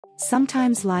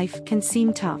Sometimes life can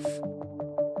seem tough.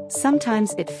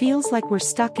 Sometimes it feels like we're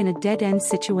stuck in a dead-end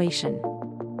situation.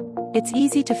 It's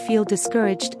easy to feel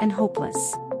discouraged and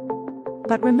hopeless.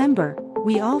 But remember,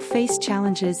 we all face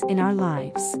challenges in our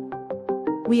lives.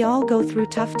 We all go through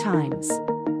tough times.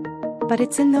 But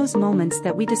it's in those moments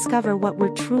that we discover what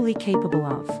we're truly capable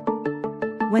of.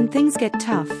 When things get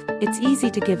tough, it's easy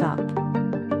to give up.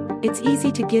 It's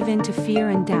easy to give in to fear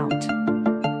and doubt.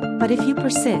 But if you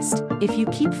persist, if you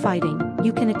keep fighting,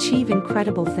 you can achieve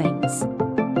incredible things.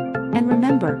 And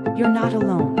remember, you're not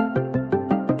alone.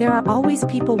 There are always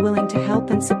people willing to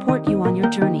help and support you on your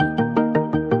journey.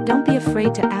 Don't be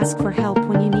afraid to ask for help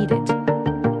when you need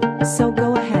it. So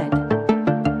go ahead.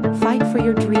 Fight for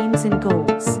your dreams and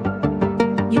goals.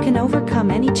 You can overcome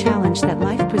any challenge that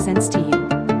life presents to you.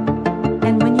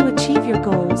 And when you achieve your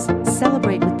goals,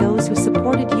 celebrate with those who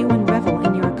supported you and revel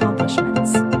in your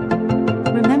accomplishments.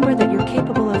 Remember that you're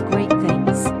capable of great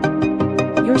things.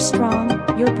 You're strong,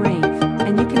 you're brave,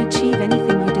 and you can achieve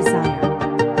anything you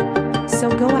desire. So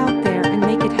go out there and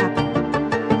make it happen.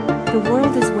 The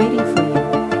world is waiting for you.